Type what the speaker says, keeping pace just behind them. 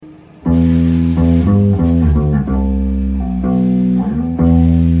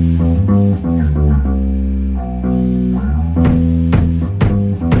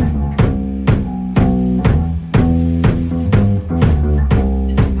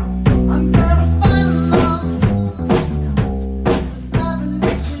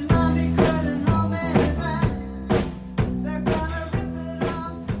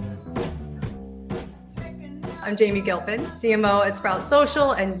Jamie Gilpin, CMO at Sprout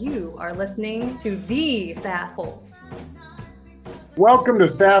Social, and you are listening to the SaaS Holes. Welcome to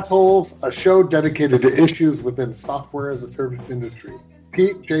SaaS Holes, a show dedicated to issues within software as a service industry.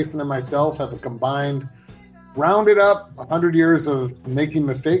 Pete, Jason, and myself have a combined, rounded up 100 years of making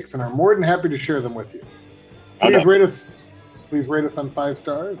mistakes and are more than happy to share them with you. Please rate us on 5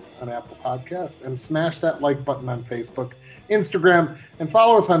 stars on Apple Podcasts and smash that like button on Facebook, Instagram, and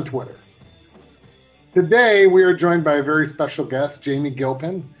follow us on Twitter. Today, we are joined by a very special guest, Jamie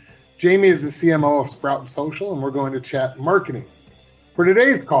Gilpin. Jamie is the CMO of Sprout Social, and we're going to chat marketing. For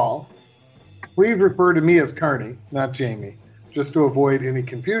today's call, please refer to me as Carney, not Jamie, just to avoid any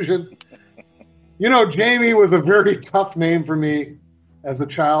confusion. You know, Jamie was a very tough name for me as a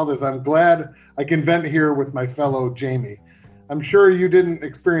child, as I'm glad I can vent here with my fellow Jamie. I'm sure you didn't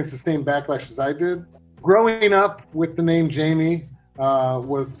experience the same backlash as I did. Growing up with the name Jamie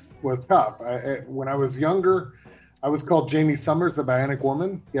was tough. When I was younger, I was called Jamie Summers, the Bionic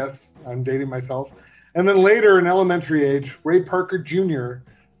Woman. Yes, I'm dating myself. And then later in elementary age, Ray Parker Jr.,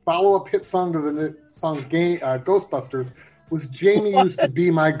 follow-up hit song to the song Ghostbusters, was Jamie Used to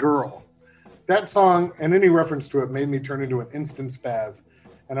Be My Girl. That song and any reference to it made me turn into an instant spaz,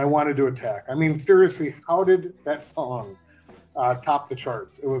 and I wanted to attack. I mean, seriously, how did that song top the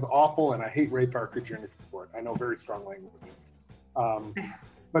charts? It was awful, and I hate Ray Parker Jr. for it. I know very strong language.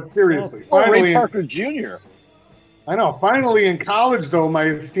 But seriously. Ray Parker Jr. I know. Finally, in college, though, my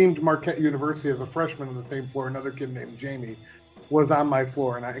esteemed Marquette University, as a freshman on the same floor, another kid named Jamie was on my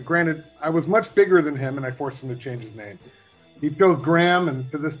floor. And granted, I was much bigger than him, and I forced him to change his name. He chose Graham, and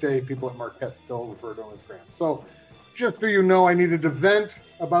to this day, people at Marquette still refer to him as Graham. So just so you know, I needed to vent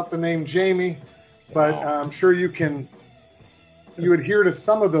about the name Jamie, but I'm sure you adhere to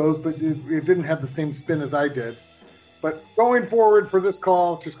some of those, but it didn't have the same spin as I did. But going forward for this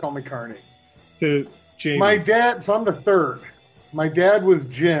call, just call me Carney. To Jamie. My dad, so I'm the third. My dad was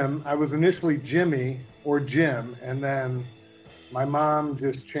Jim. I was initially Jimmy or Jim, and then my mom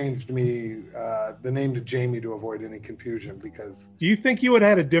just changed me the name to Jamie to avoid any confusion. Because do you think you would have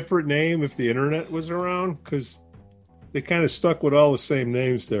had a different name if the internet was around? Because they kind of stuck with all the same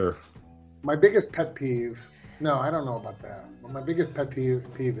names there. My biggest pet peeve, no, I don't know about that. But my biggest pet peeve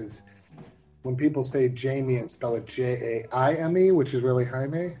is when people say Jamie and spell it Jaime, which is really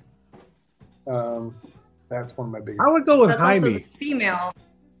Jaime. That's one of my biggest. I would go with That's Jaime. also the female.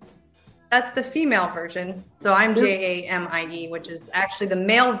 That's the female version. So I'm Jamie, which is actually the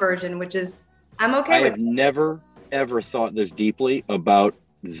male version, which is I'm okay I with. have never, ever thought this deeply about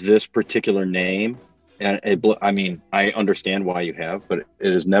this particular name. And I understand why you have, but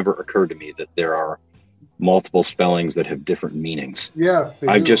it has never occurred to me that there are multiple spellings that have different meanings. Yeah.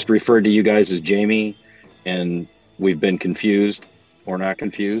 I've just referred to you guys as Jamie, and we've been confused or not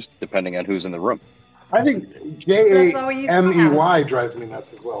confused, depending on who's in the room. I think Jamey drives me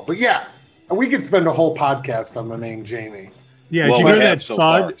nuts as well. But yeah, we could spend a whole podcast on the name Jamie. Yeah, did you hear that so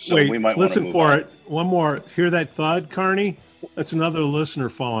thud? far, so Wait, we might listen for on. it. One more. Hear that thud, Carney? That's another listener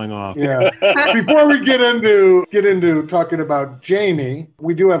falling off. Yeah. Before we get into talking about Jamie,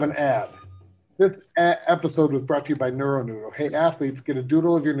 we do have an ad. This episode was brought to you by NeuroNoodle. Hey, athletes, get a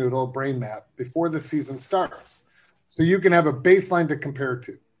doodle of your noodle brain map before the season starts, so you can have a baseline to compare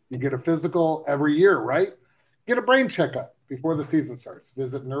to. You get a physical every year, right? Get a brain checkup before the season starts.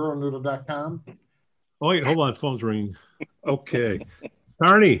 Visit neuronoodle.com. Oh, wait, hold on. Phone's ringing. Okay.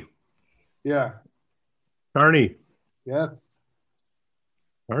 Carney. Yeah. Carney. Yes.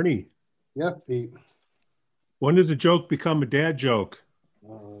 Carney. Yes, Pete. When does a joke become a dad joke?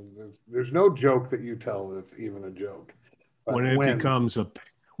 There's no joke that you tell that's even a joke. When it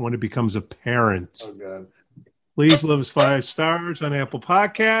becomes a parent. Oh, God. Please leave us 5 stars on Apple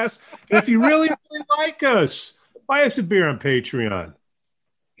Podcasts. And if you really, really like us, buy us a beer on Patreon.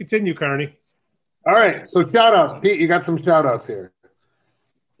 Continue, Carney. All right. So shout out. Pete, you got some shout outs here.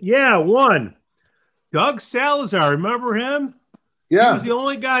 Yeah, one. Doug Salazar. Remember him? Yeah. He was the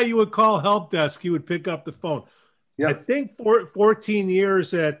only guy you would call help desk. He would pick up the phone. Yep. I think 14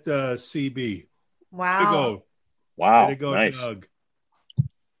 years at CB. Wow. Wow. Way to go, nice. Doug.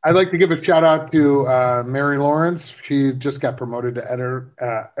 I'd like to give a shout out to Mary Lawrence. She just got promoted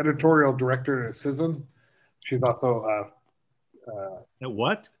to editorial director at CISM. She's also At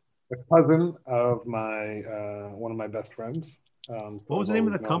what? a cousin of my one of my best friends. What was the name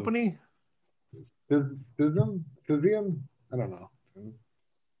of the company? CISM? I don't know.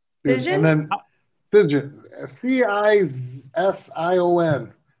 Cision? And then Cision.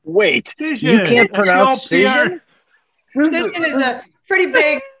 CISION. Wait, Cision. you can't pronounce Cision? Cision is a pretty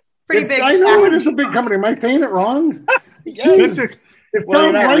big. I know it is a big company. Am I saying it wrong? Yeah. It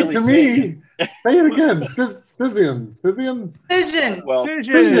sounds right to me. Say it again. Scythian. Vision. Well,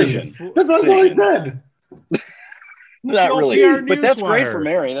 Cision. precision. That's what I said. Not really. PR But that's great for Newswire.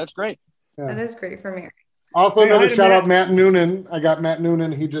 Mary. That's great. That is great for me. Also, Say hi another to shout out, Matt Noonan. I got Matt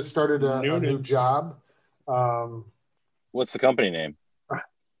Noonan. He just started a Noonan. new job. What's the company name?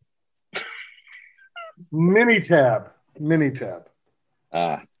 Minitab. Is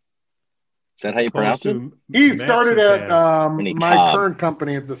that how you pronounce it? He started at Minitab. my current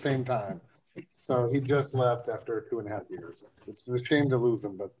company at the same time. So he just left after 2.5 years. It's a shame to lose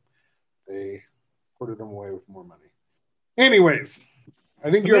him, but they ported him away with more money. Anyways,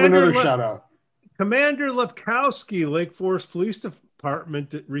 I think you have another shout out. Commander Lepkowski, Lake Forest Police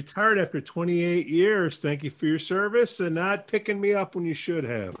Department, retired after 28 years. Thank you for your service and not picking me up when you should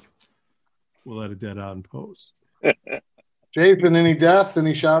have. We'll edit that out in post. Jason, any deaths,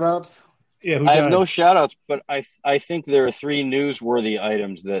 any shout outs? Yeah, who I have died? no shout outs, but I think there are 3 newsworthy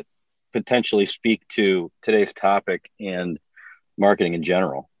items that potentially speak to today's topic and marketing in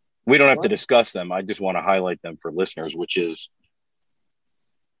general. We don't have to discuss them. I just want to highlight them for listeners, which is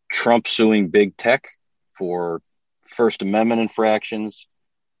Trump suing big tech for First Amendment infractions,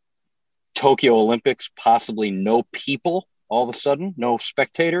 Tokyo Olympics, possibly no people all of a sudden, no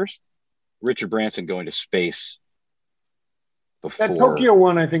spectators, Richard Branson going to space before That Tokyo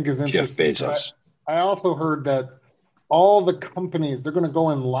one, I think, is Jeff interesting. Bezos. I also heard that all the companies, they're going to go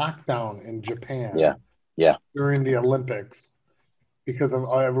in lockdown in Japan during the Olympics because of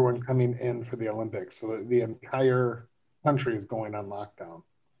everyone coming in for the Olympics. So the entire country is going on lockdown.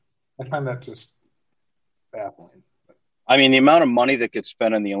 I find that just baffling. I mean, the amount of money that gets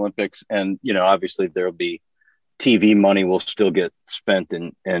spent on the Olympics, and, obviously there'll be TV money will still get spent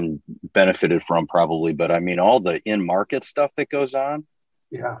and benefited from probably. But I mean, all the in-market stuff that goes on.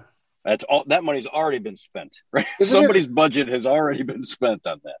 Yeah. That money's already been spent, right? Isn't Somebody's budget has already been spent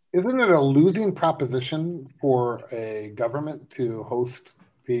on that. Isn't it a losing proposition for a government to host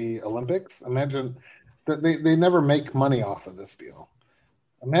the Olympics? Imagine that they never make money off of this deal.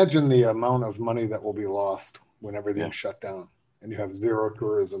 Imagine the amount of money that will be lost when everything's shut down and you have zero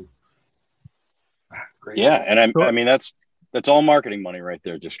tourism. Great. Yeah, and I mean that's all marketing money right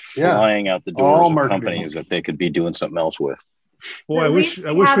there, just flying out the doors of companies that they could be doing something else with. Boy, I wish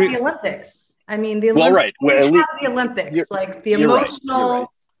we we have the Olympics. I mean, the Olympics. Well, right. Well, we at least, have the Olympics, like the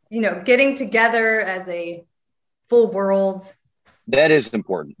emotional, getting together as a full world. That is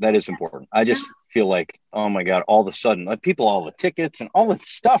important. I just feel like, oh my God, all of a sudden, like people, all the tickets and all that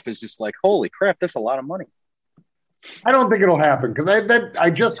stuff is just like, holy crap, that's a lot of money. I don't think it'll happen because I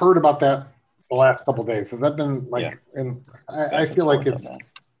just heard about that the last couple of days. Has that been and I feel like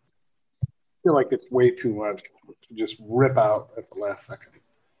it's way too much to just rip out at the last second.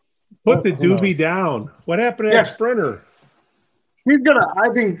 Put the doobie down. What happened to that sprinter? I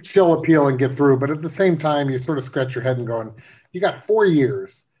think she'll appeal and get through, but at the same time, you sort of scratch your head and going, you got 4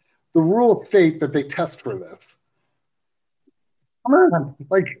 years. The rules state that they test for this. Come on,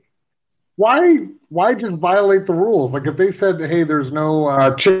 like, why just violate the rules? Like if they said, hey, there's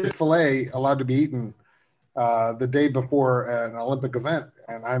no Chick-fil-A allowed to be eaten the day before an Olympic event,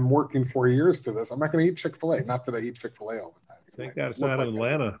 and I'm working 4 years to this, I'm not going to eat Chick-fil-A. Not that I eat Chick-fil-A all the time. Thank God it's not in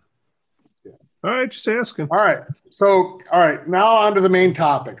Atlanta. Yeah. All right, just asking. All right. Now on to the main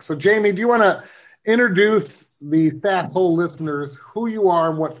topic. So, Jamie, do you want to introduce the Fat Hole listeners who you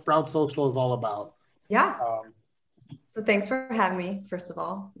are and what Sprout Social is all about? Yeah. So thanks for having me, first of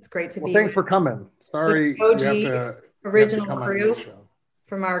all. It's great to be Thanks for coming. Sorry original crew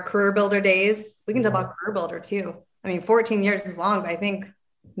from our Career Builder days. We can talk about Career Builder too. I mean, 14 years is long, but I think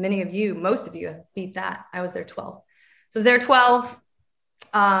most of you have beat that. I was there 12. So there 12.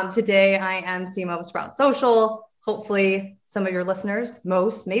 Today I am CMO of Sprout Social. Hopefully some of your listeners,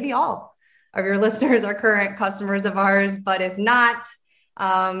 maybe all of your listeners are current customers of ours, but if not,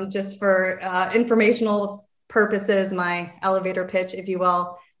 just for informational purposes, my elevator pitch, if you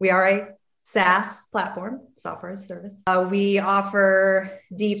will, we are a SaaS platform, software as a service. We offer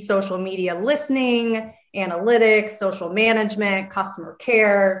deep social media listening, analytics, social management, customer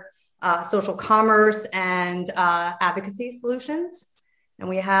care, social commerce, and advocacy solutions. And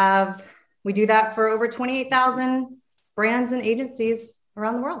we do that for over 28,000 brands and agencies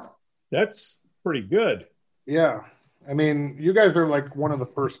around the world. That's pretty good. Yeah. I mean, you guys are like one of the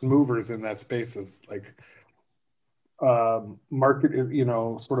first movers in that space. It's like market,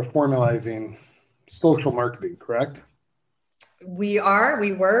 sort of formalizing social marketing, correct?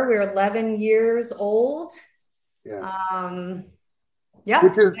 We're 11 years old. Yeah.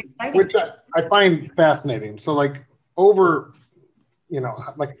 Which I find fascinating. So like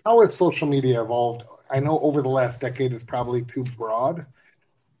how has social media evolved? I know over the last decade is probably too broad,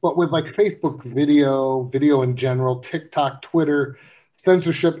 But with like Facebook video in general, TikTok, Twitter,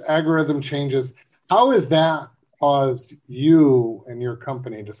 censorship, algorithm changes, how has that caused you and your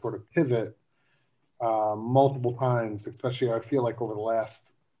company to sort of pivot multiple times, especially I feel like over the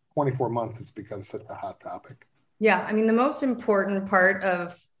last 24 months, it's become such a hot topic. Yeah. I mean, the most important part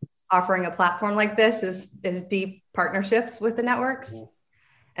of offering a platform like this is deep partnerships with the networks. Mm-hmm.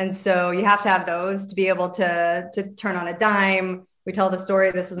 And so you have to have those to be able to turn on a dime. We tell the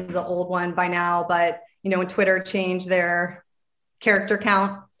story. This was an old one by now, but when Twitter changed their character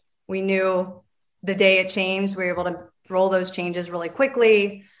count, we knew the day it changed, we were able to roll those changes really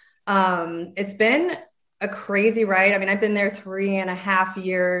quickly. It's been a crazy ride. I mean, I've been there 3.5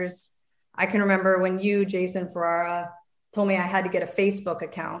 years. I can remember when you, Jason Ferrara, told me I had to get a Facebook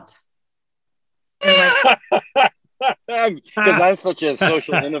account. Because I'm such a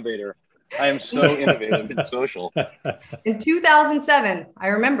social innovator. I am so innovative in social. In 2007, I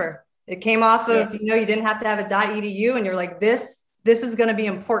remember it came off of, you didn't have to have a .edu, and you're like, this is going to be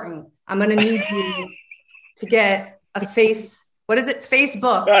important. I'm going to need you to get a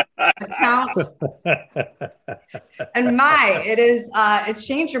Facebook account. And it's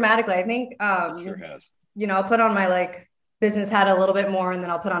changed dramatically. I think, sure has. I'll put on my business hat a little bit more, and then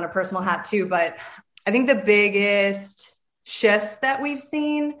I'll put on a personal hat too. But I think the biggest shifts that we've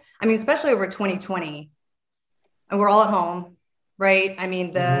seen, I mean, especially over 2020, and we're all at home, right? I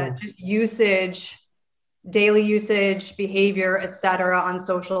mean, the just daily usage, behavior, et cetera, on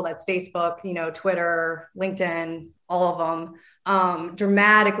social, that's Facebook, Twitter, LinkedIn, all of them,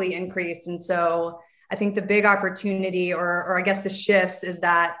 dramatically increased. And so I think the big opportunity, or I guess the shifts, is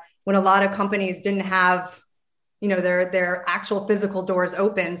that when a lot of companies didn't have, their actual physical doors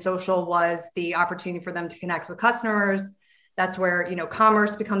open, social was the opportunity for them to connect with customers. That's where,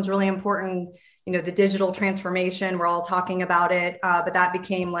 commerce becomes really important. The digital transformation, we're all talking about it, but that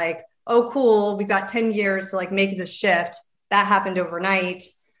became oh, cool, we've got 10 years to make this shift. That happened overnight,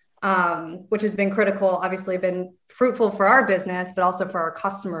 which has been critical, obviously been fruitful for our business, but also for our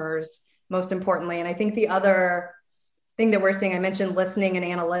customers, most importantly. And I think the other thing that we're seeing, I mentioned listening and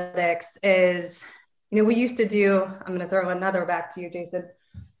analytics, is, we used to do, I'm going to throw another back to you, Jason,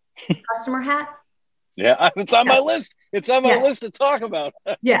 customer hat. Yeah, it's on my list. It's on my list to talk about.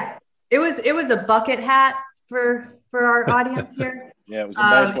 Yeah, it was a bucket hat for our audience here. Yeah, it was a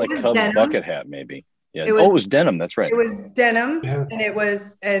nice Cubs denim. Bucket hat, maybe. Yeah. It was denim. That's right. It was denim,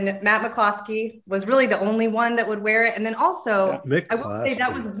 and Matt McCloskey was really the only one that would wear it. And then also, I will say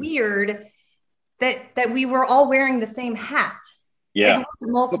that was weird that we were all wearing the same hat. Yeah,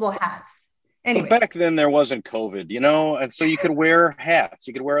 multiple hats. Anyway, but back then there wasn't COVID, and so you could wear hats.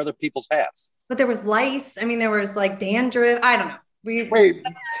 You could wear other people's hats. But there was lice. I mean, there was dandruff. I don't know. Wait,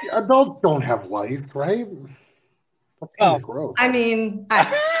 adults don't have lice, right? That's kind of gross. I mean,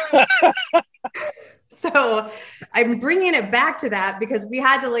 so I'm bringing it back to that because we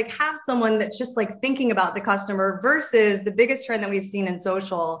had to have someone that's just thinking about the customer, versus the biggest trend that we've seen in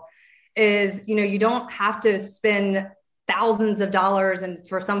social is, you don't have to spend thousands of dollars, and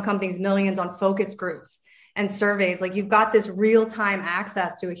for some companies, millions, on focus groups and surveys. You've got this real-time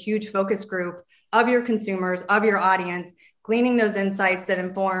access to a huge focus group of your consumers, of your audience, gleaning those insights that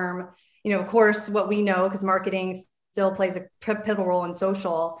inform, of course, what we know, because marketing still plays a pivotal role in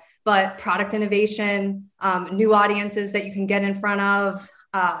social, but product innovation, new audiences that you can get in front of.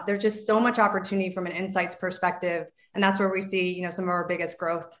 There's just so much opportunity from an insights perspective. And that's where we see, some of our biggest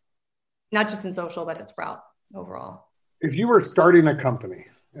growth, not just in social, but at Sprout overall. If you were starting a company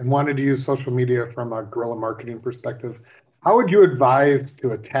and wanted to use social media from a guerrilla marketing perspective, how would you advise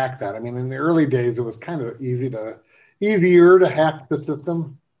to attack that? I mean, in the early days, it was kind of easier to hack the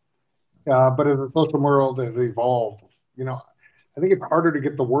system. But as the social world has evolved, I think it's harder to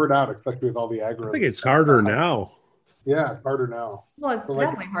get the word out, especially with all the algorithms. I think it's harder now. Yeah, it's harder now. Well, it's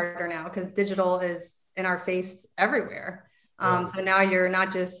definitely harder now because digital is in our face everywhere. So now you're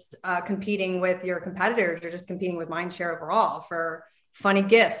not just competing with your competitors, you're just competing with mindshare overall for funny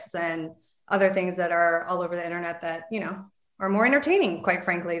GIFs and other things that are all over the internet that, are more entertaining, quite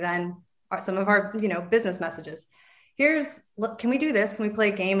frankly, than some of our, business messages. Can we do this? Can we play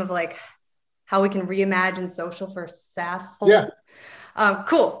a game of how we can reimagine social for SaaS? Yeah.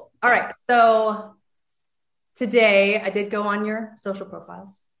 Cool. All right. So today I did go on your social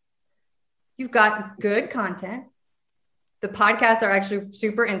profiles. You've got good content. The podcasts are actually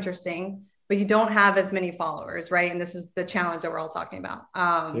super interesting, but you don't have as many followers, right? And this is the challenge that we're all talking about.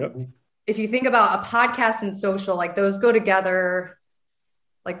 If you think about a podcast and social, those go together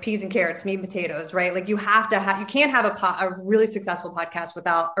like peas and carrots, meat and potatoes, right? You have to you can't have a really successful podcast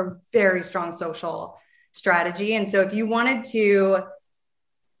without a very strong social strategy. And so if you wanted to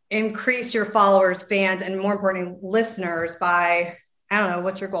increase your followers, fans, and more importantly, listeners by, I don't know,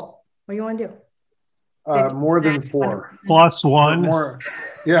 what's your goal? What do you want to do? More than 4. Plus 1. More.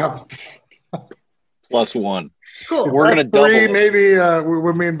 Yeah. Plus 1. Cool. We're going to double it. Maybe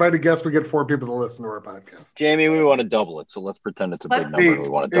when we invite a guest, we get 4 people to listen to our podcast. Jamie, we want to double it. So let's pretend it's a big number. We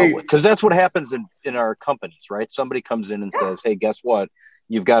want to double it. Because that's what happens in our companies, right? Somebody comes in and says, hey, guess what?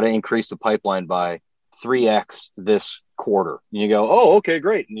 You've got to increase the pipeline by 3x this quarter. And you go, oh, okay,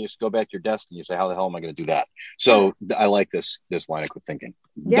 great. And you just go back to your desk and you say, how the hell am I going to do that? So I like this line of thinking.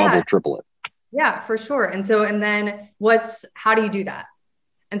 Double, triple it. Yeah, for sure. And then how do you do that?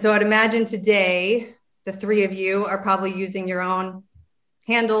 And so I'd imagine today, the 3 of you are probably using your own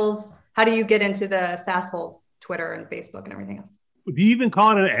handles. How do you get into the SaaSholes, Twitter and Facebook and everything else? Do you even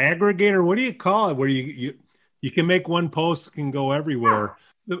call it an aggregator? What do you call it? Where you can make one post, it can go everywhere.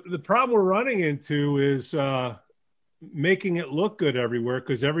 The problem we're running into is making it look good everywhere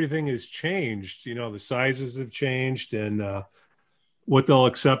because everything has changed. The sizes have changed and what they'll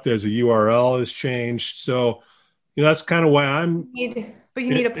accept as a URL has changed. So that's kind of why But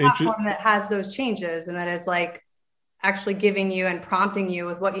you need a platform that has those changes and that is like actually giving you and prompting you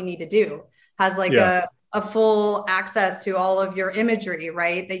with what you need to do. Has like a full access to all of your imagery,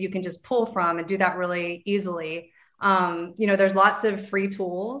 right? That you can just pull from and do that really easily. There's lots of free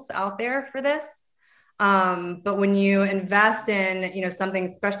tools out there for this. But when you invest in, something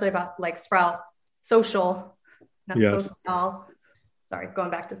especially about like Sprout Social, social. Sorry,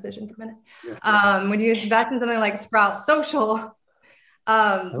 going back to Cision for a minute. Yeah. When you invest in something like Sprout Social,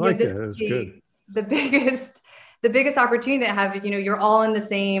 I like that. That's good. The biggest opportunity to have, you're all in the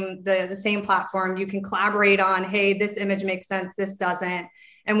same platform. You can collaborate on, hey, this image makes sense, this doesn't.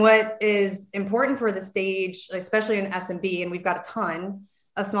 And what is important for the stage, especially in SMB, and we've got a ton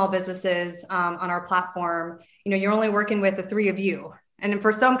of small businesses on our platform, you're only working with the 3 of you. And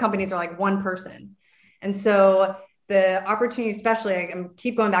for some companies are like 1 person. And so the opportunity, especially, I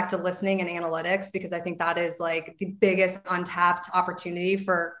keep going back to listening and analytics, because I think that is like the biggest untapped opportunity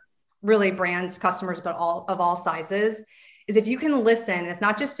for really brands, customers, but of all sizes, is if you can listen. It's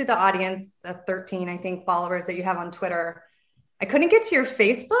not just to the audience, the 13, I think, followers that you have on Twitter. I couldn't get to your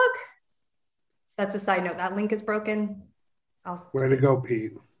Facebook. That's a side note. That link is broken. Way to go,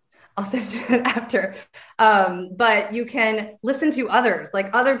 Pete. I'll send you it after. But you can listen to others, like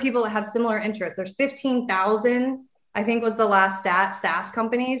other people that have similar interests. There's 15,000, I think was the last stat, SaaS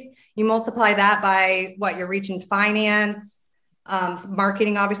companies. You multiply that by what you're reaching: finance,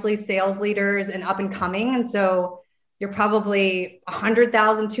 marketing, obviously, sales leaders, and up and coming. And so you're probably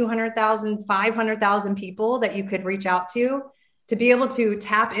 100,000, 200,000, 500,000 people that you could reach out to be able to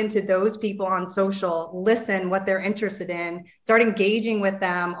tap into those people on social, listen what they're interested in, start engaging with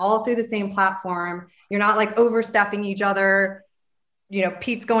them all through the same platform. You're not like overstepping each other.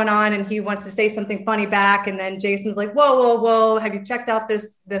 Pete's going on and he wants to say something funny back. And then Jason's like, whoa. Have you checked out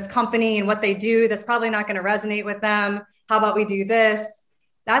this company and what they do? That's probably not going to resonate with them. How about we do this?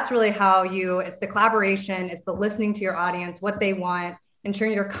 That's really how it's the collaboration. It's the listening to your audience, what they want,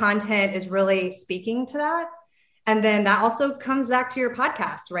 ensuring your content is really speaking to that. And then that also comes back to your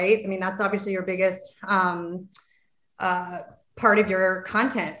podcast, right? I mean, that's obviously your biggest part of your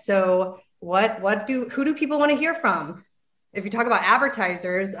content. So who do people want to hear from? If you talk about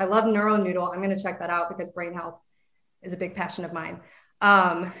advertisers, I love NeuroNoodle. I'm going to check that out because brain health is a big passion of mine.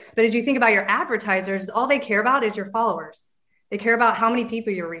 But as you think about your advertisers, all they care about is your followers. They care about how many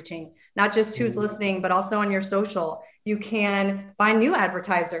people you're reaching, not just who's listening, but also on your social. You can find new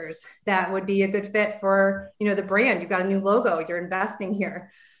advertisers that would be a good fit for, the brand. You've got a new logo, you're investing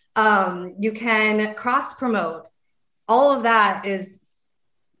here. You can cross promote. All of that is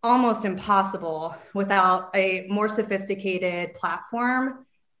almost impossible without a more sophisticated platform.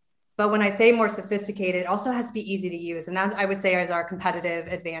 But when I say more sophisticated, it also has to be easy to use. And that, I would say, is our competitive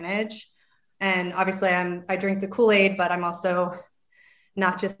advantage. And obviously I drink the Kool-Aid, but I'm also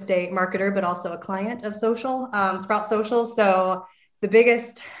not just a marketer, but also a client of Sprout Social. So the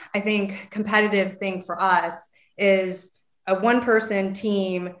biggest, I think, competitive thing for us is a 1-person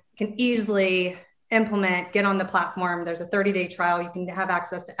team can easily implement, get on the platform. There's a 30-day trial. You can have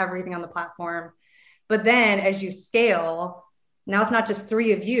access to everything on the platform. But then as you scale, now it's not just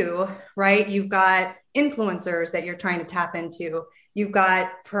 3 of you, right? You've got influencers that you're trying to tap into. You've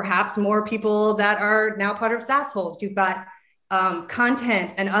got perhaps more people that are now part of SaaSholes. You've got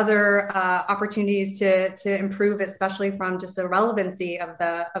content and other opportunities to improve, especially from just the relevancy of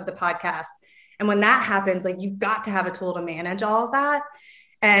the podcast. And when that happens, like, you've got to have a tool to manage all of that.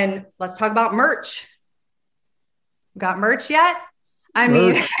 And let's talk about merch. Got merch yet? I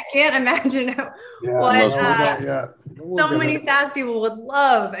mean, I can't imagine what so many SaaS people would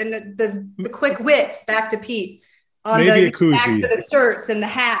love, and the quick wits, back to Pete, on maybe the backs of the shirts and the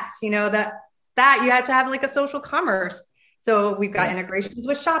hats, that you have to have like a social commerce. So we've got integrations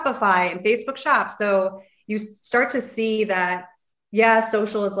with Shopify and Facebook Shop. So you start to see that,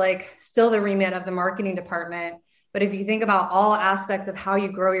 social is like still the remit of the marketing department. But if you think about all aspects of how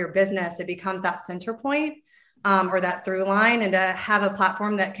you grow your business, it becomes that center point, or that through line. And to have a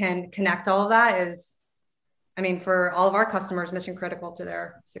platform that can connect all of that is, for all of our customers, mission critical to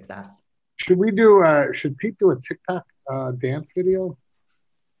their success. Should Pete do a TikTok dance video?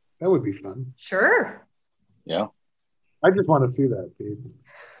 That would be fun. Sure. Yeah. I just want to see that, Pete.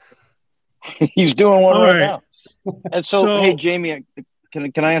 He's doing one right now. And so, hey, Jamie,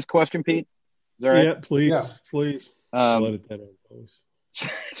 can I ask a question, Pete? Is that right? Yeah, please.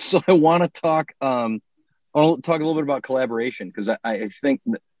 So I want to talk. I'll talk a little bit about collaboration, because I think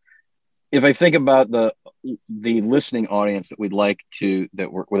that if I think about the listening audience that we'd like to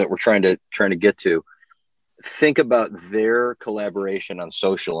that we're trying to get to, think about their collaboration on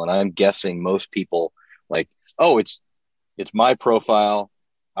social, and I'm guessing most people like, oh, it's my profile.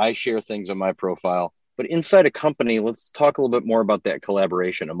 I share things on my profile, but inside a company, let's talk a little bit more about that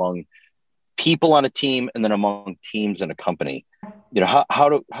collaboration among people on a team, and then among teams in a company. How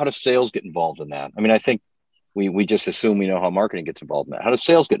do sales get involved in that? I think we just assume we know how marketing gets involved in that. How does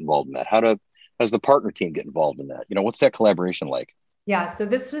sales get involved in that? How does the partner team get involved in that? What's that collaboration like? Yeah, so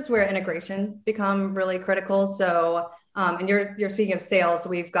this is where integrations become really critical. So, and you're speaking of sales, so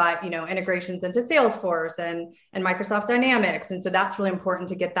we've got integrations into Salesforce and Microsoft Dynamics, and so that's really important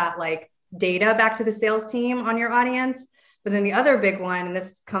to get that like data back to the sales team on your audience. But then the other big one, and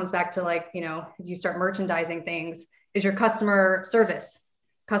this comes back to like if you start merchandising things, is your customer service,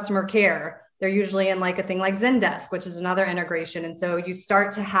 customer care. They're usually in like a thing like Zendesk, which is another integration, and so you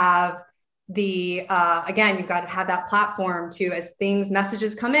start to have again, you've got to have that platform to, as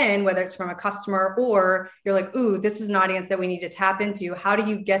messages come in, whether it's from a customer or you're like, ooh, this is an audience that we need to tap into. How do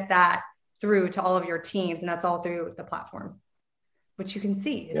you get that through to all of your teams? And that's all through the platform, which you can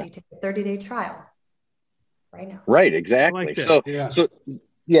see if you take a 30-day trial right now. Right. Exactly. Like so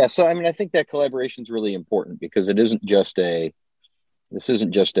I think that collaboration is really important, because this isn't just a,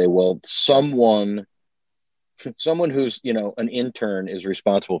 someone who's, an intern is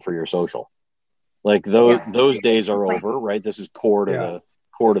responsible for your social. Like those days are over, right? This is core to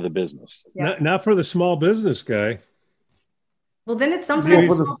the business. Yeah. Not for the small business guy. Well, then it's sometimes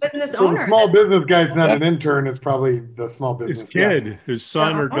the small business owner. The small business guy's not an intern. It's probably the small business his kid, his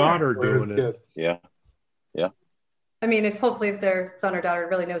son or daughter doing it. Yeah. Yeah. If their son or daughter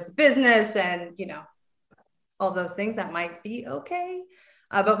really knows the business and, all those things, that might be okay.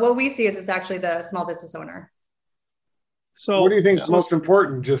 But what we see is it's actually the small business owner. So what do you think is most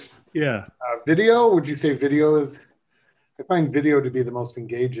important? Just video? Would you say video is? I find video to be the most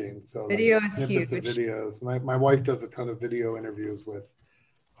engaging. So video is huge. Videos. My wife does a ton of video interviews with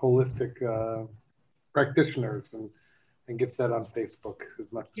holistic practitioners and gets that on Facebook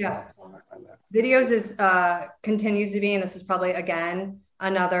as much as possible. I find that videos continues to be, and this is probably again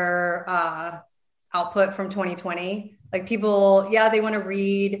another output from 2020. Like people, they want to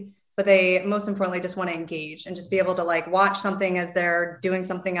read, but they most importantly just want to engage and just be able to like watch something as they're doing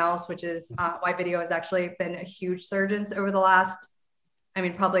something else, which is why video has actually been a huge surge over the last,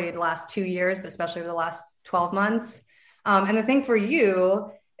 probably the last 2 years, but especially over the last 12 months. And the thing for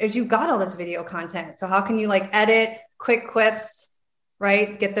you is you've got all this video content. So how can you like edit quick quips,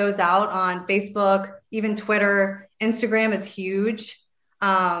 right? Get those out on Facebook, even Twitter. Instagram is huge,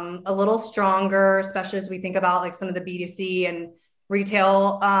 a little stronger, especially as we think about like some of the B2C and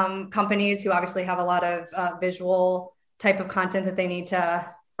retail companies who obviously have a lot of visual type of content that they need to,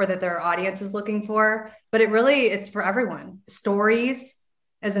 or that their audience is looking for. But it's for everyone. Stories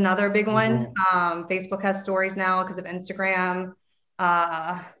is another big one. Facebook has stories now because of Instagram.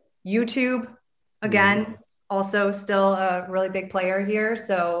 YouTube, again, also still a really big player here.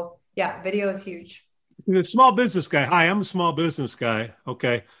 So video is huge. The small business guy. Hi, I'm a small business guy.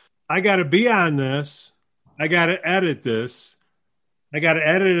 Okay. I got to be on this. I got to edit this. I got to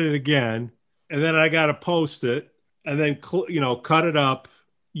edit it again, and then I got to post it, and then cut it up.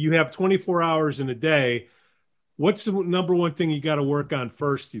 You have 24 hours in a day. What's the number one thing you got to work on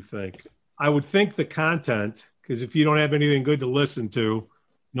first, you think? I would think the content, because if you don't have anything good to listen to,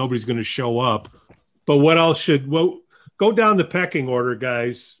 nobody's going to show up. But what else go down the pecking order,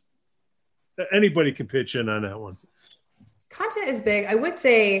 guys? Anybody can pitch in on that one. Content is big. I would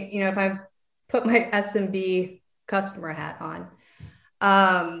say, if I put my SMB customer hat on,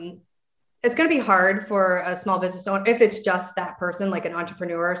 it's going to be hard for a small business owner. If it's just that person, like an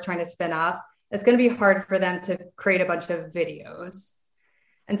entrepreneur trying to spin up, it's going to be hard for them to create a bunch of videos.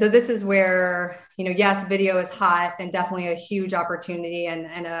 And so this is where, yes, video is hot and definitely a huge opportunity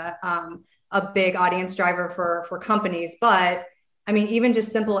and a big audience driver for companies. But I mean, even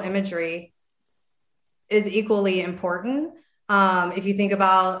just simple imagery is equally important. If you think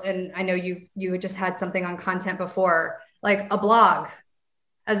about, and I know you just had something on content before, like a blog.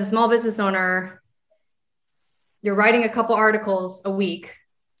 As a small business owner, you're writing a couple articles a week,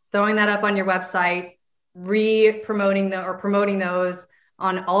 throwing that up on your website, promoting those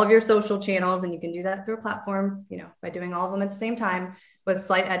on all of your social channels. And you can do that through a platform, by doing all of them at the same time with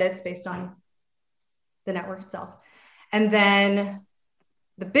slight edits based on the network itself. And then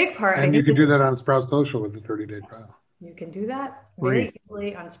the big part. And you can do that on Sprout Social with the 30-day trial. You can do that very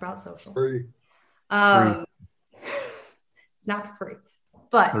easily on Sprout Social. Free. It's not free,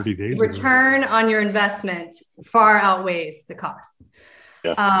 but return on your investment far outweighs the cost.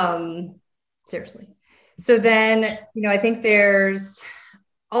 Yeah. Seriously. So then, I think there's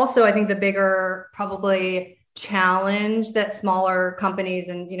also, the bigger probably challenge that smaller companies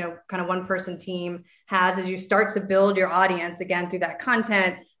and, kind of one person team has as you start to build your audience again through that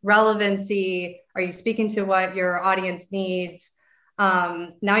content relevancy. Are you speaking to what your audience needs?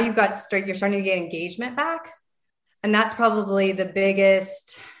 Now you're starting to get engagement back. And that's probably the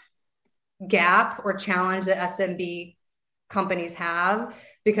biggest gap or challenge that SMB companies have,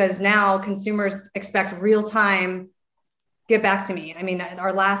 because now consumers expect real time, get back to me. I mean,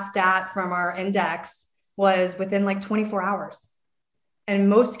 our last stat from our index was within like 24 hours. And in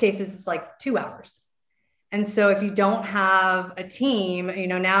most cases, it's like 2 hours. And so if you don't have a team,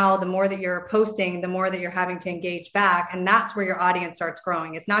 now the more that you're posting, the more that you're having to engage back. And that's where your audience starts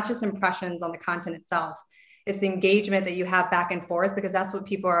growing. It's not just impressions on the content itself. It's the engagement that you have back and forth, because that's what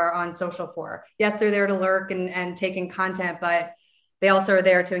people are on social for. Yes, they're there to lurk and take in content, but they also are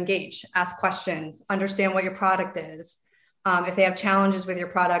there to engage, ask questions, understand what your product is. If they have challenges with your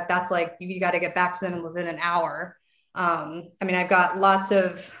product, that's like, you got to get back to them within an hour. I've got lots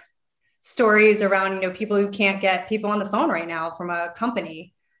of stories around, people who can't get people on the phone right now from a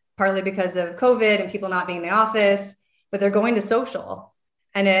company, partly because of COVID and people not being in the office, but they're going to social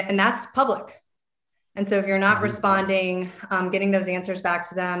and that's public. And so if you're not responding, getting those answers back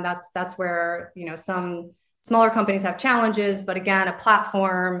to them, that's where, some smaller companies have challenges, but again, a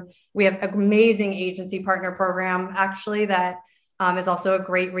platform, we have an amazing agency partner program actually that is also a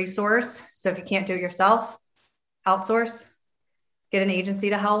great resource. So if you can't do it yourself, outsource, get an agency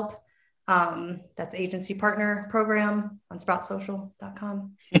to help. That's agency partner program on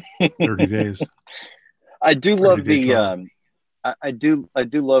sproutsocial.com. 30 days. I do love I do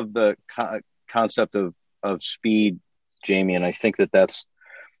love the concept of speed, Jamie. And I think that's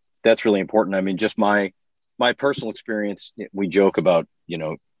really important. I mean, just my personal experience, we joke about,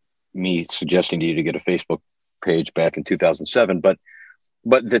 me suggesting to you to get a Facebook page back in 2007, but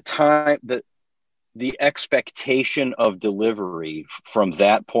the time, the expectation of delivery from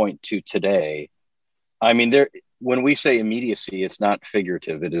that point to today, I mean, when we say immediacy, it's not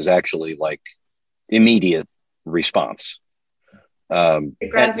figurative. It is actually like immediate response. And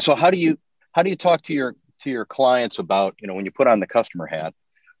so how do you talk to your clients about, when you put on the customer hat?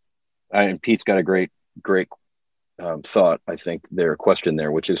 And Pete's got a great thought, I think, their question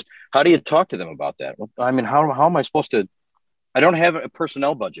there, which is, how do you talk to them about that? Well, I mean, how am I supposed to? I don't have a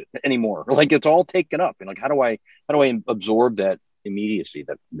personnel budget anymore. Like, it's all taken up. And like, how do I absorb that immediacy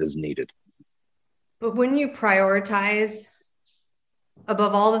that is needed? But when you prioritize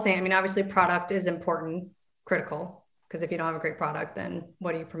above all the things, obviously product is important, critical, because if you don't have a great product, then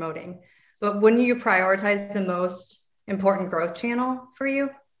what are you promoting? But when you prioritize the most important growth channel for you?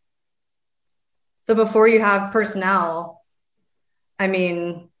 So before you have personnel,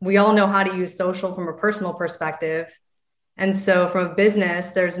 we all know how to use social from a personal perspective. And so from a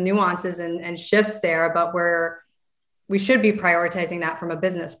business, there's nuances and shifts there, but we should be prioritizing that from a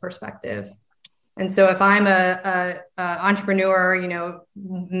business perspective. And so if I'm a entrepreneur,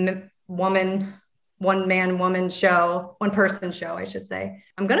 one person show, I should say,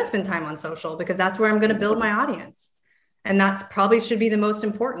 I'm going to spend time on social because that's where I'm going to build my audience. And that's probably should be the most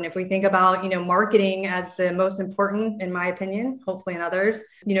important. If we think about, marketing as the most important, in my opinion, hopefully in others,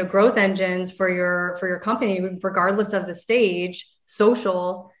 growth engines for your company, regardless of the stage,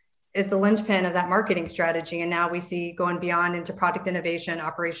 social is the linchpin of that marketing strategy. And now we see going beyond into product innovation,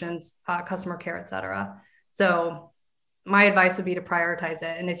 operations, customer care, et cetera. So my advice would be to prioritize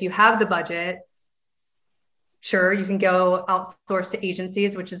it. And if you have the budget, sure, you can go outsource to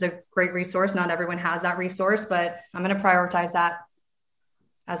agencies, which is a great resource. Not everyone has that resource, but I'm going to prioritize that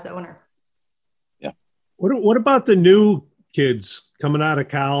as the owner. What about the new kids coming out of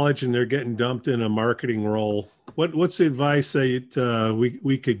college and they're getting dumped in a marketing role? What's the advice that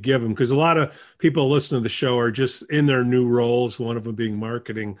we could give them? Because a lot of people listening to the show are just in their new roles. One of them being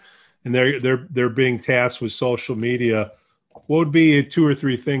marketing, and they're being tasked with social media. What would be 2 or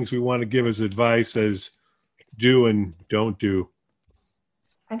 3 things we want to give as advice as do and don't do?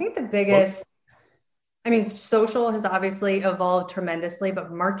 I think the biggest, social has obviously evolved tremendously,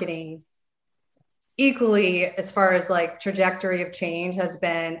 but marketing equally, as far as like trajectory of change, has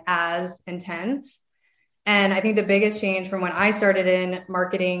been as intense. And I think the biggest change from when I started in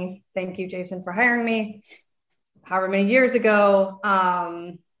marketing, thank you, Jason, for hiring me, however many years ago,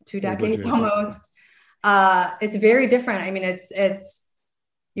 2 decades almost, it's very different. I mean, it's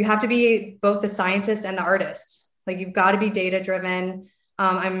you have to be both the scientist and the artist. Like, you've got to be data driven.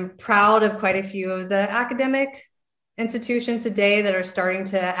 I'm proud of quite a few of the academic institutions today that are starting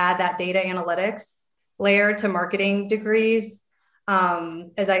to add that data analytics layer to marketing degrees.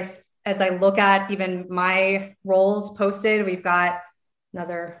 As I look at even my roles posted, we've got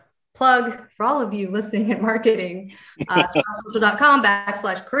another plug for all of you listening in marketing,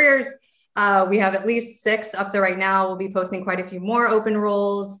 sproutsocial.com/careers. We have at least 6 up there right now. We'll be posting quite a few more open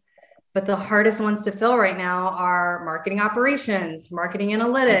roles, but the hardest ones to fill right now are marketing operations, marketing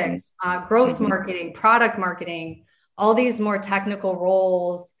analytics, growth marketing, product marketing, all these more technical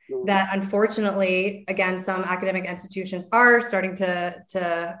roles that, unfortunately, again, some academic institutions are starting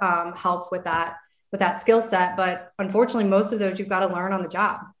to help with that skill set. But unfortunately, most of those you've got to learn on the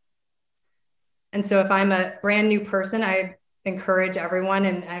job. And so if I'm a brand new person, I encourage everyone,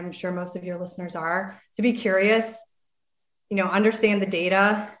 and I'm sure most of your listeners are, to be curious, understand the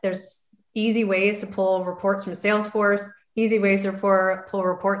data. There's easy ways to pull reports from Salesforce, easy ways to pull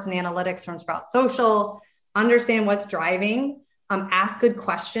reports and analytics from Sprout Social, understand what's driving, ask good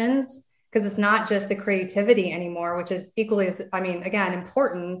questions, because it's not just the creativity anymore, which is equally as, again,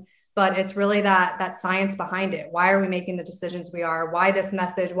 important, but it's really that science behind it. Why are we making the decisions we are? Why this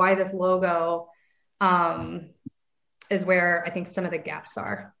message? Why this logo? Is where I think some of the gaps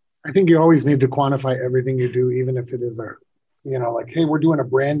are. I think you always need to quantify everything you do, even if it is like, hey, we're doing a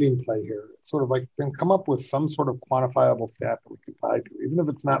branding play here. It's sort of like, then come up with some sort of quantifiable stat that we can tie to, even if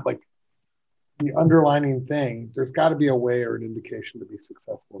it's not like the underlining thing. There's got to be a way or an indication to be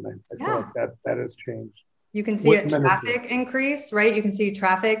successful. And I feel like that has changed. You can see a traffic increase, right? You can see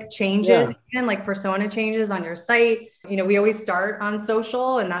traffic changes, even like persona changes on your site. We always start on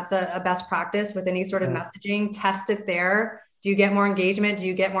social, and that's a best practice with any sort of messaging. Test it there. Do you get more engagement? Do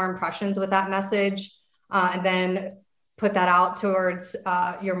you get more impressions with that message? And then put that out towards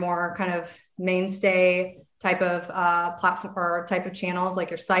your more kind of mainstay type of platform or type of channels, like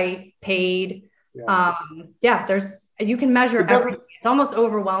your site, paid. You can measure everything. It's almost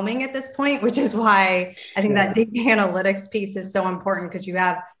overwhelming at this point, which is why I think that data analytics piece is so important, because you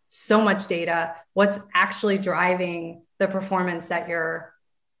have so much data. What's actually driving the performance that you're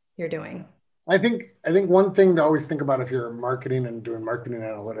doing? I think one thing to always think about if you're marketing and doing marketing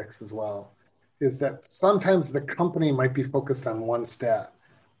analytics as well is that sometimes the company might be focused on one stat.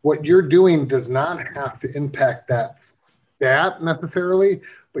 What you're doing does not have to impact that stat necessarily,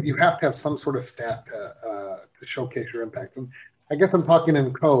 but you have to have some sort of stat to showcase your impact. And I guess I'm talking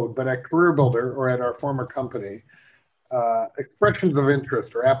in code, but at CareerBuilder or at our former company, expressions of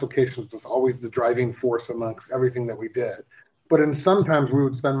interest or applications was always the driving force amongst everything that we did. But sometimes we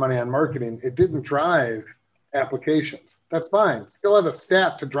would spend money on marketing. It didn't drive applications. That's fine. Still have a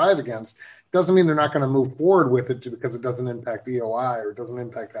stat to drive against. Doesn't mean they're not going to move forward with it because it doesn't impact EOI or doesn't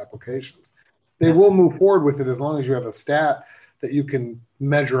impact applications. They will move forward with it as long as you have a stat that you can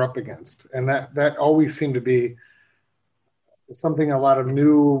measure up against. And that always seemed to be something a lot of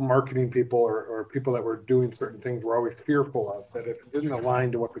new marketing people or people that were doing certain things were always fearful of, that if it didn't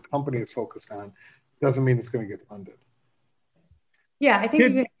align to what the company is focused on, doesn't mean it's going to get funded. Yeah, I think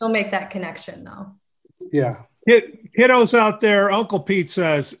you can still make that connection, though. Yeah. Kiddos out there, Uncle Pete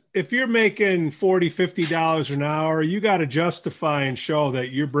says, if you're making $40, $50 an hour, you got to justify and show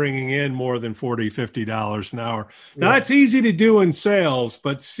that you're bringing in more than $40, $50 an hour. Now, that's easy to do in sales,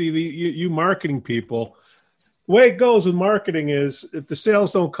 but see, you marketing people, the way it goes with marketing is if the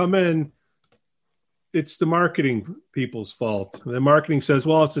sales don't come in, it's the marketing people's fault. The marketing says,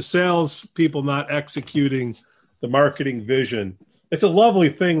 well, it's the sales people not executing the marketing vision. It's a lovely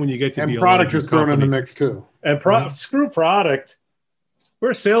thing when you get to be a product is thrown in the mix too. And screw product. We're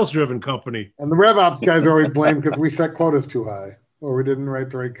a sales-driven company. And the RevOps guys are always blamed because we set quotas too high or we didn't write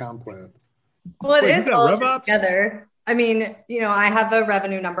the right comp plan. Well, it is all together. I mean, I have a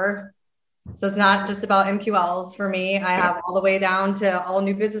revenue number So it's not just about MQLs for me. I have all the way down to all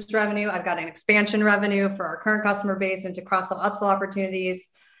new business revenue. I've got an expansion revenue for our current customer base into cross-sell, upsell opportunities.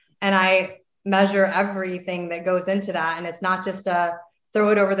 And I measure everything that goes into that. And it's not just a throw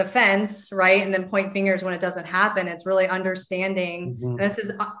it over the fence, right? And then point fingers when it doesn't happen. It's really understanding. And this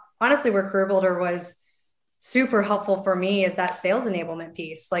is honestly where CareerBuilder was super helpful for me, is that sales enablement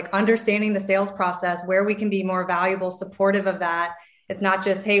piece, like understanding the sales process, where we can be more valuable, supportive of that. It's not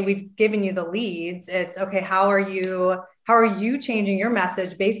just, hey, we've given you the leads. It's okay, how are you changing your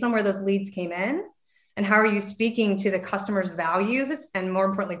message based on where those leads came in? And how are you speaking to the customer's values and, more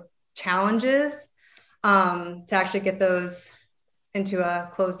importantly, challenges to actually get those into a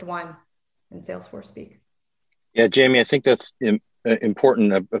closed one in Salesforce speak? Yeah, Jamie, I think that's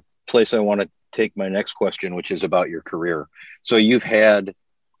important. A place I want to take my next question, which is about your career. So you've had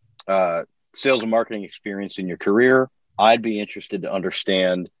sales and marketing experience in your career. I'd be interested to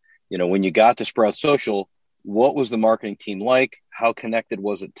understand, when you got to Sprout Social, what was the marketing team like? How connected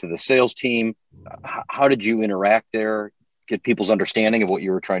was it to the sales team? How did you interact there? Get people's understanding of what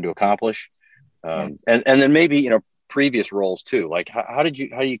you were trying to accomplish? And then maybe, previous roles too. Like how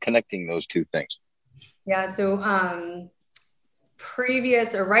are you connecting those two things? Yeah. So right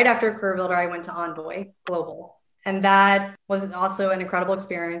after CareerBuilder, I went to Envoy Global. And that was also an incredible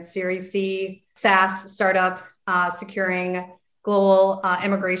experience. Series C, SaaS startup, securing global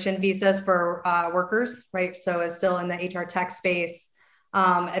immigration visas for workers, right? So it's still in the HR tech space.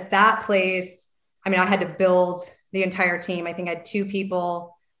 At that place, I had to build the entire team. I think I had 2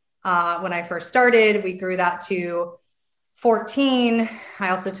 people when I first started. We grew that to 14. I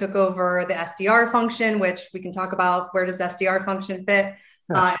also took over the SDR function, which we can talk about. Where does SDR function fit?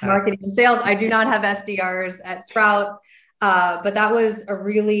 Marketing and sales. I do not have SDRs at Sprout, but that was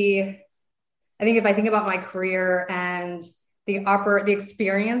I think if I think about my career and the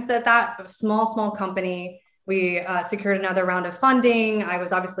experience at that small company, we secured another round of funding. I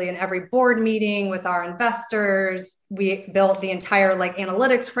was obviously in every board meeting with our investors. We built the entire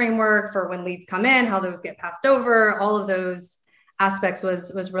analytics framework for when leads come in, how those get passed over. All of those aspects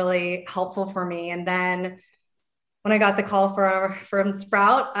was really helpful for me. And then when I got the call from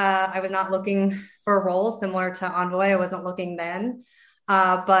Sprout, I was not looking for a role similar to Envoy. I wasn't looking then,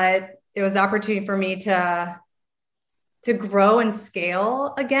 but it was an opportunity for me to grow and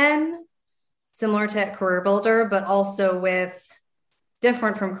scale again, similar to CareerBuilder, but also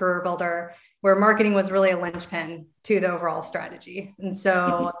different from CareerBuilder, where marketing was really a linchpin to the overall strategy. And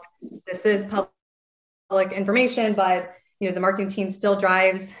so this is public information, but the marketing team still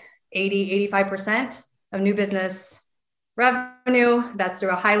drives 85% of new business revenue. That's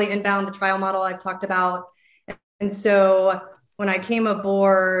through a highly inbound, the trial model I've talked about. And so when I came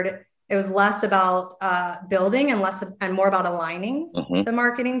aboard, it was less about building and more about aligning the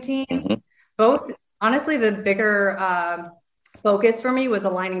marketing team. Both, honestly, the bigger focus for me was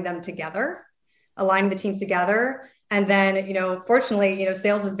aligning the teams together. And then, fortunately,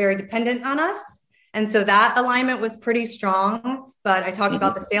 sales is very dependent on us. And so that alignment was pretty strong, but I talked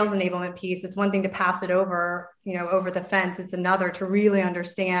about the sales enablement piece. It's one thing to pass it over, over the fence. It's another to really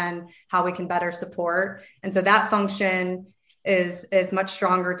understand how we can better support. And so that function is much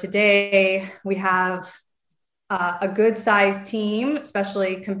stronger today. We have a good sized team,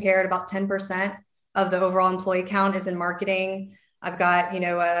 especially compared about 10% of the overall employee count is in marketing. I've got,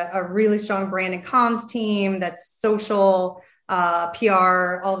 a really strong brand and comms team that's social,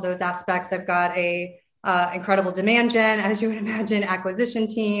 PR, all of those aspects. I've got a incredible demand gen, as you would imagine, acquisition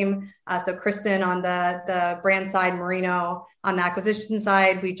team. So Kristen on the brand side, Marino on the acquisition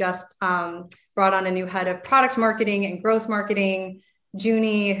side. We just brought on a new head of product marketing and growth marketing,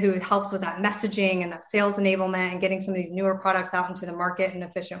 Junie, who helps with that messaging and that sales enablement and getting some of these newer products out into the market in an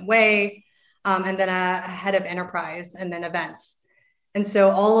efficient way. And then a head of enterprise and then events. And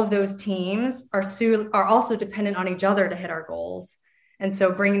so all of those teams are also dependent on each other to hit our goals. And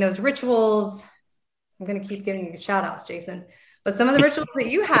so bringing those rituals, I'm going to keep giving you shout outs, Jason, but some of the rituals that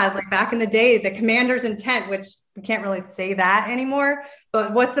you had, like back in the day, the commander's intent, which we can't really say that anymore,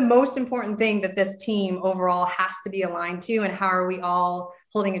 but what's the most important thing that this team overall has to be aligned to, and how are we all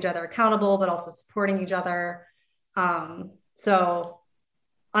holding each other accountable, but also supporting each other? So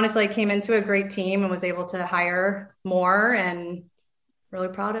honestly, I came into a great team and was able to hire more, and really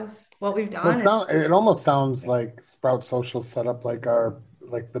proud of what we've done. It almost sounds like Sprout Social set up like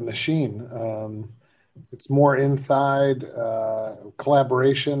the machine. It's more inside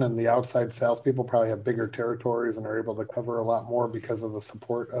collaboration, and the outside salespeople probably have bigger territories and are able to cover a lot more because of the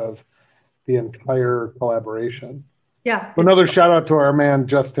support of the entire collaboration. Yeah. Another shout out to our man,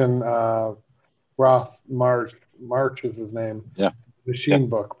 Justin Roth March is his name. Yeah. machine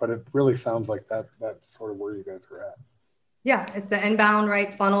book, but it really sounds like that's sort of where you guys are at. Yeah, it's the inbound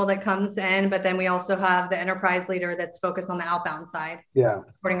right funnel that comes in, but then we also have the enterprise leader that's focused on the outbound side. Yeah,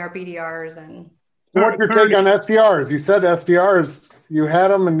 supporting our BDRs. And what's your take on SDRs? You said SDRs, you had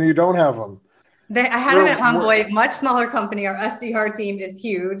them and you don't have them. I had them at Humboy, much smaller company. Our SDR team is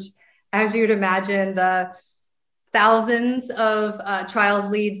huge, as you'd imagine. The thousands of trials,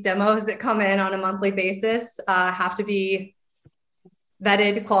 leads, demos that come in on a monthly basis have to be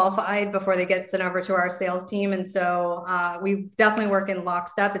vetted, qualified before they get sent over to our sales team. And so we definitely work in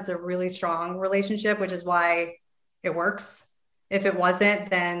lockstep. It's a really strong relationship, which is why it works. If it wasn't,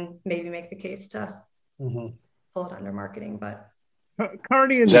 then maybe make the case to pull it under marketing. But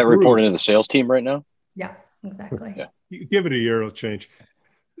Carney, is that reporting to the sales team right now? Yeah, exactly. Yeah. You give it a year, it'll change.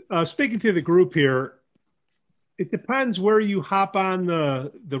 Speaking to the group here, it depends where you hop on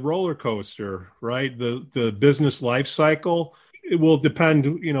the roller coaster, right? The business life cycle. It will depend,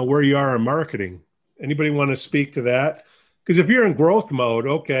 where you are in marketing. Anybody want to speak to that? Because if you're in growth mode,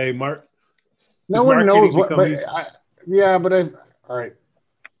 okay, no one knows what. All right.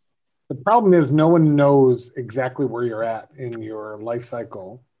 The problem is no one knows exactly where you're at in your life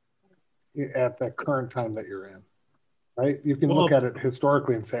cycle at the current time that you're in, right? You can look at it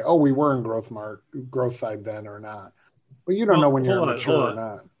historically and say, oh, we were in growth side then or not. But you don't know when you're mature or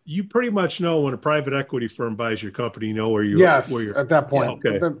not. You pretty much know when a private equity firm buys your company, you know where you're. Yes, at that point.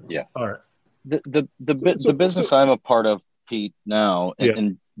 Yeah, okay. Yeah. All right. The business I'm a part of, Pete, now,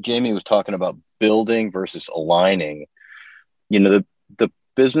 and Jamie was talking about building versus aligning. The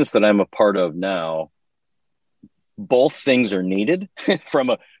business that I'm a part of now, both things are needed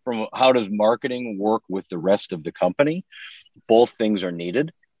from how does marketing work with the rest of the company? Both things are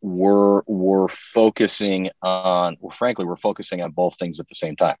needed. We're focusing on both things at the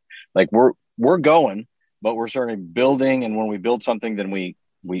same time. Like we're going, but we're sort of building. And when we build something, then we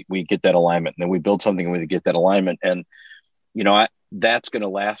get that alignment, and then we build something and we get that alignment. And, that's going to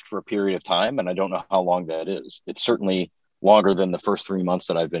last for a period of time. And I don't know how long that is. It's certainly longer than the first 3 months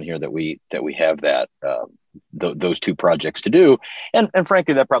that I've been here that we have that, those two projects to do. And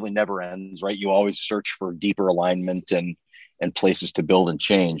frankly, that probably never ends, right? You always search for deeper alignment and places to build and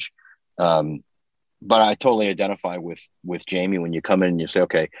change. But I totally identify with Jamie when you come in and you say,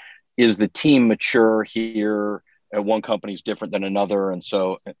 okay, is the team mature here at one company is different than another? And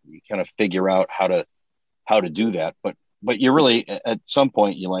so you kind of figure out how to do that. But you're really, at some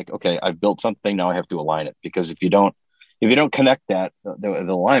point, you're like, okay, I've built something, now I have to align it. Because if you don't connect that,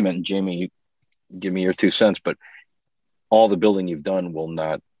 the alignment, and Jamie, give me your 2 cents, but all the building you've done will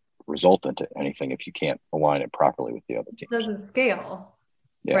not result into anything if you can't align it properly with the other teams. It doesn't scale,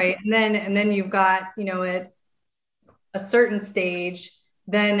 right? And then you've got, at a certain stage,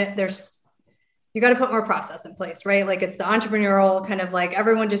 then you got to put more process in place, right? Like it's the entrepreneurial kind of like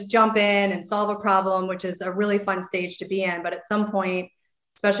everyone just jump in and solve a problem, which is a really fun stage to be in. But at some point,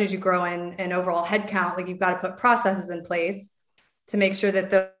 especially as you grow in overall headcount, like you've got to put processes in place to make sure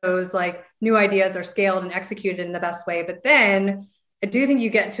that those like new ideas are scaled and executed in the best way. But then I do think you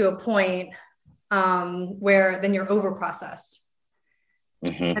get to a point where then you're over processed.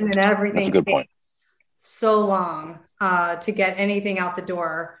 And then everything takes so long to get anything out the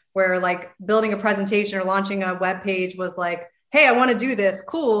door, where like building a presentation or launching a web page was like, hey, I want to do this.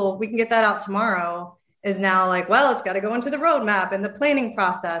 Cool. We can get that out tomorrow, is now like, well, it's got to go into the roadmap and the planning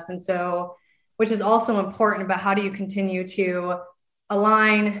process. And so, which is also important about how do you continue to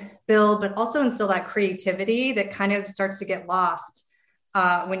align, build, but also instill that creativity that kind of starts to get lost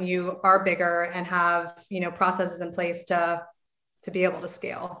when you are bigger and have, processes in place to be able to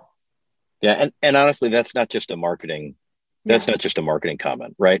scale. Yeah. And honestly, that's not just a marketing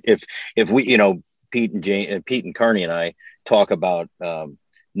comment, right? If we, Pete and Carney and I talk about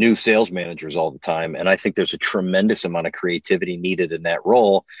new sales managers all the time. And I think there's a tremendous amount of creativity needed in that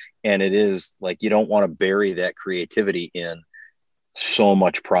role. And it is like, you don't want to bury that creativity in so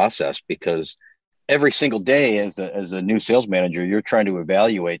much process, because every single day as a new sales manager, you're trying to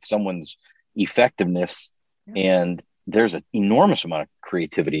evaluate someone's effectiveness. And there's an enormous amount of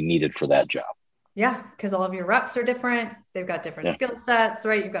creativity needed for that job. Yeah, because all of your reps are different. They've got different skill sets,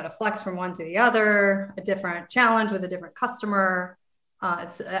 right? You've got to flex from one to the other, a different challenge with a different customer.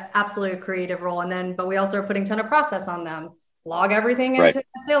 It's absolutely a creative role. But we also are putting a ton of process on them. Log everything into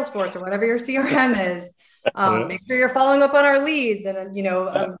Salesforce or whatever your CRM is. Make sure you're following up on our leads and,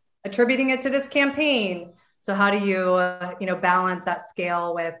 attributing it to this campaign. So how do you, balance that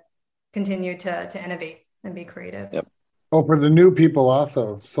scale with continue to innovate and be creative? Yep. Oh, for the new people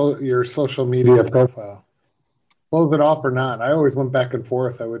also, so your social media profile, close it off or not? I always went back and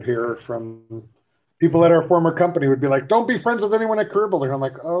forth. I would hear from people at our former company would be like, don't be friends with anyone at Career Builder. I'm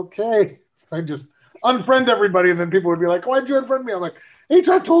like, okay. So I just unfriend everybody. And then people would be like, why'd you unfriend me? I'm like,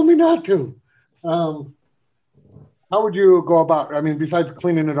 HR told me not to. How would you go about, I mean, besides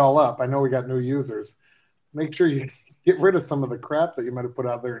cleaning it all up? I know we got new users. Make sure you get rid of some of the crap that you might have put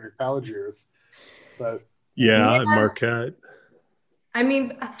out there in your college years. But yeah. Marquette. I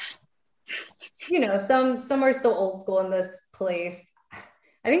mean, some are still old school in this place.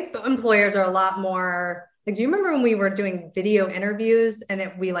 I think the employers are a lot more like, do you remember when we were doing video interviews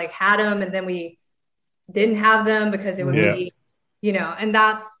and we like had them and then we didn't have them because it would be, and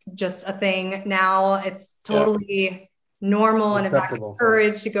that's just a thing now. It's totally normal and in fact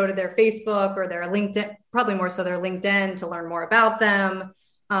encouraged to go to their Facebook or their LinkedIn, probably more so their LinkedIn, to learn more about them,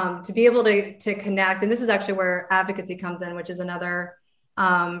 to be able to connect. And this is actually where advocacy comes in, which is another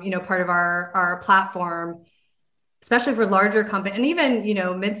part of our platform, especially for larger companies and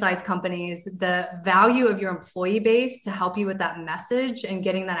even, mid-sized companies. The value of your employee base to help you with that message and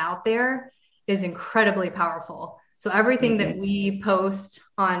getting that out there is incredibly powerful. So everything that we post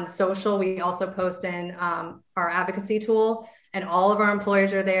on social, we also post in our advocacy tool, and all of our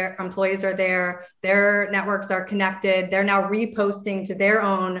employees are there. Their networks are connected. They're now reposting to their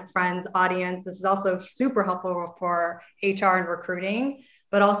own friends, audience. This is also super helpful for HR and recruiting,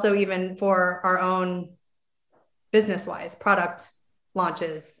 but also even for our own business-wise product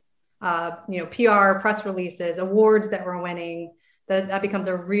launches, PR, press releases, awards that we're winning. That becomes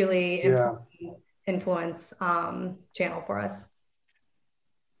a really important influence channel for us.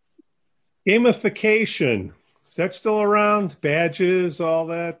 Gamification, is that still around? Badges, all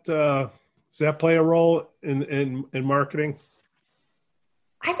that. Does that play a role in marketing?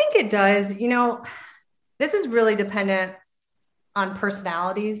 I think it does. This is really dependent on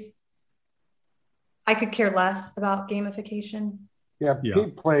personalities. I could care less about gamification. Yeah,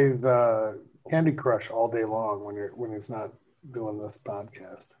 Pete plays Candy Crush all day long when he's not doing this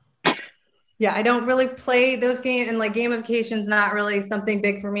podcast. Yeah, I don't really play those games, and like gamification is not really something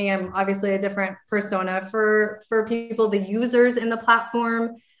big for me. I'm obviously a different persona for people, the users in the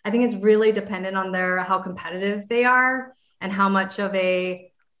platform. I think it's really dependent on how competitive they are and how much of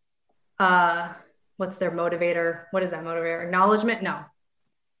a what's their motivator? What is that motivator? Acknowledgement? No,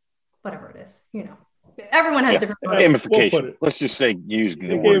 whatever it is, Everyone has different gamification. Let's just say use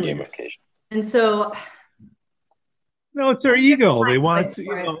the word gamification. And so, it's their ego. They want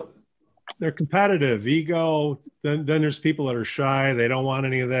to, they're competitive, ego. Then there's people that are shy. They don't want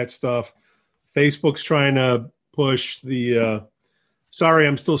any of that stuff. Facebook's trying to push the. Sorry,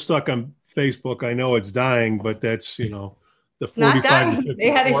 I'm still stuck on Facebook. I know it's dying, but that's the 45 to 50. They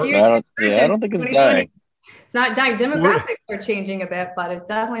had a huge. I don't think it's dying. It's not dying. Demographics are changing a bit, but it's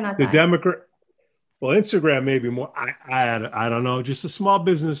definitely not dying. Well, Instagram maybe more. I don't know. Just a small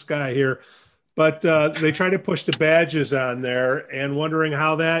business guy here, but they try to push the badges on there, and wondering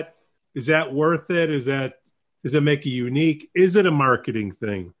how is that worth it? Does it make it unique? Is it a marketing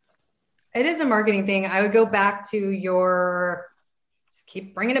thing? It is a marketing thing. I would go back to just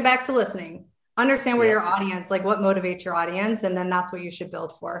keep bringing it back to listening. Understand where your audience, like what motivates your audience, and then that's what you should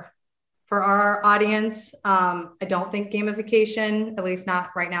build for. For our audience, I don't think gamification, at least not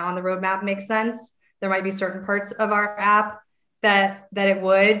right now on the roadmap, makes sense. There might be certain parts of our app that it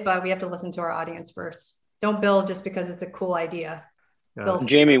would, but we have to listen to our audience first. Don't build just because it's a cool idea.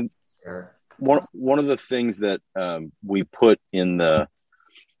 Jamie, one of the things that we put in the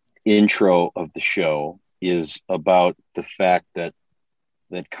intro of the show is about the fact that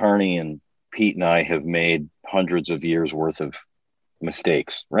Carney and Pete and I have made hundreds of years worth of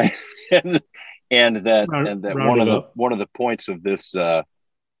mistakes, right? and that one of the points of this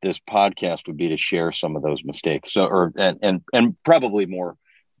this podcast would be to share some of those mistakes. So, and probably more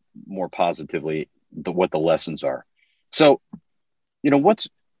positively what the lessons are. So,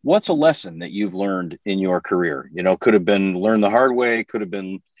 what's a lesson that you've learned in your career? Could have been learned the hard way, could have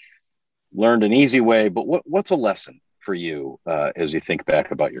been learned an easy way, but what's a lesson for you as you think back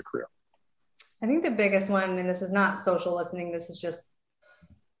about your career? I think the biggest one, and this is not social listening, this is just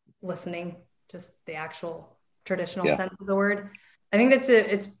listening, just the actual traditional sense of the word. I think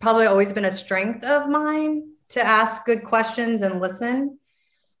it's probably always been a strength of mine to ask good questions and listen.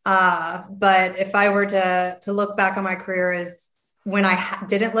 But if I were to look back on my career as when I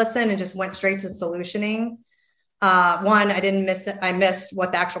didn't listen and just went straight to solutioning, one, I missed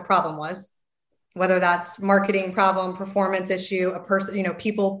what the actual problem was, whether that's marketing problem, performance issue, a person,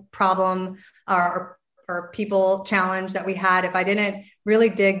 people problem, or people challenge that we had. If I didn't really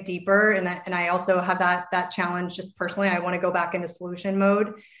dig deeper, and I also have that challenge just personally, I want to go back into solution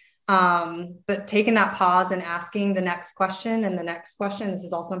mode. But taking that pause and asking the next question and the next question, this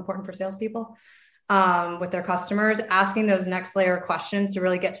is also important for salespeople. with their customers, asking those next layer of questions to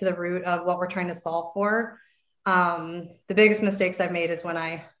really get to the root of what we're trying to solve for. The biggest mistakes I've made is when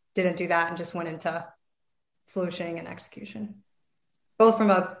I didn't do that and just went into solutioning and execution, both from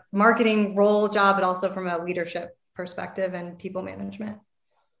a marketing role job, but also from a leadership perspective and people management.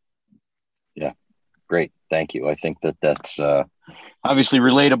 Yeah, great. Thank you. I think that's obviously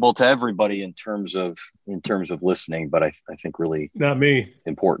relatable to everybody in terms of listening, but I think really not me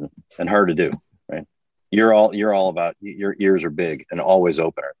important and hard to do. Right? You're all about, your ears are big and always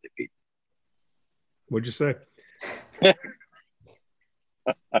open, aren't they, Pete? What'd you say?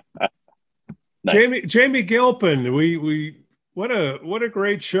 Nice. Jamie Gilpin, we what a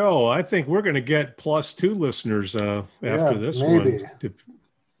great show. I think we're going to get +2 listeners after this maybe. One.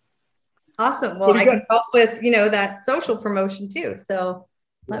 Awesome. Well, I can help with that social promotion too. So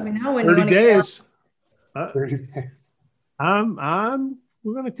let me know when 30 you want to days. 30 days.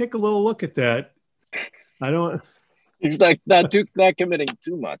 We're going to take a little look at that. I don't. He's like not committing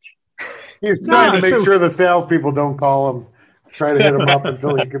too much. He's trying to make sure the salespeople don't call him. Try to hit him up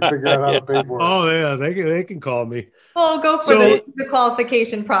until he can figure out how to pay for it. Oh yeah, they can call me. Well, we'll go for the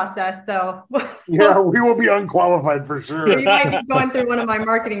qualification process. So yeah, we will be unqualified for sure. You might be going through one of my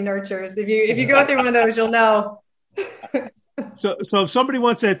marketing nurtures. If you go through one of those, you'll know. So if somebody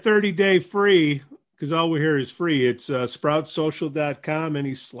wants that 30-day free, because all we hear is free, it's sproutsocial.com.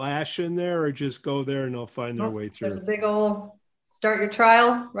 Any slash in there, or just go there and they'll find their way through. There's a big old start your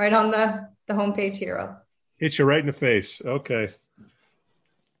trial right on the homepage here. Hit you right in the face. Okay.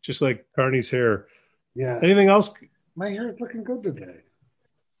 Just like Carney's hair. Yeah. Anything else? My hair is looking good today.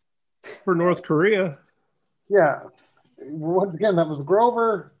 For North Korea. Yeah. Once again, that was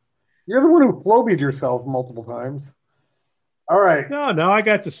Grover. You're the one who flow-beat yourself multiple times. All right. No, I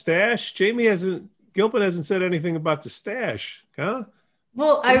got the stash. Gilpin hasn't said anything about the stash. Huh?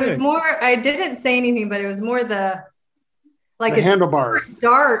 Well, I didn't say anything, but it was more the handlebars.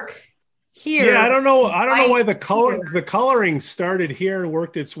 Dark. Here. Yeah, I don't know why the coloring started here and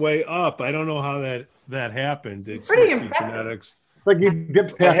worked its way up. I don't know how that happened. It's pretty impressive. Genetics. Like he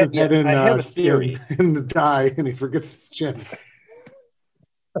dips past his head in, I have a theory in the dye and he forgets his chin.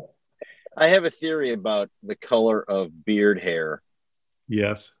 I have a theory about the color of beard hair.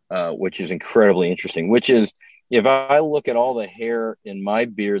 Yes. Which is incredibly interesting, which is if I look at all the hair in my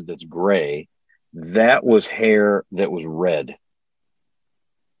beard that's gray, that was hair that was red.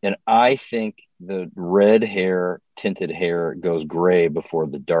 And I think the red hair, tinted hair goes gray before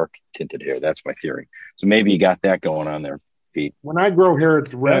the dark tinted hair. That's my theory. So maybe you got that going on there, Pete. When I grow hair,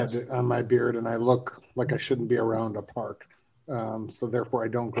 it's red on my beard, and I look like I shouldn't be around a park. So therefore, I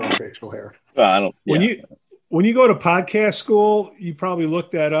don't grow facial hair. I don't. Yeah. When you go to podcast school, you probably look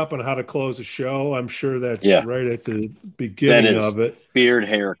that up on how to close a show. I'm sure that's right at the beginning of it. Beard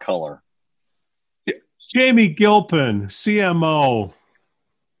hair color. Jamie Gilpin, CMO.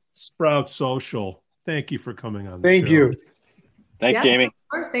 Sprout Social. Thank you for coming on the show. Thank you. Thanks, Jamie. Of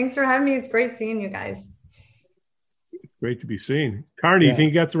course. Thanks for having me. It's great seeing you guys. Great to be seen. Carney, you think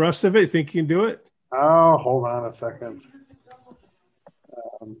you got the rest of it? You think you can do it? Oh, hold on a second.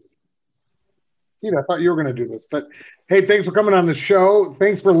 Pete, I thought you were going to do this. But, hey, thanks for coming on the show.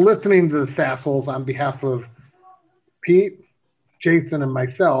 Thanks for listening to the Sassholes on behalf of Pete, Jason, and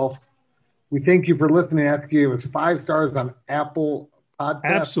myself. We thank you for listening. Ask you, it was 5 stars on Apple Podcast.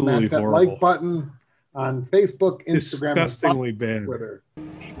 Absolutely smash that horrible. like button on Facebook, Instagram, disgustingly and bad. Twitter.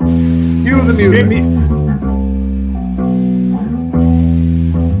 Cue the music.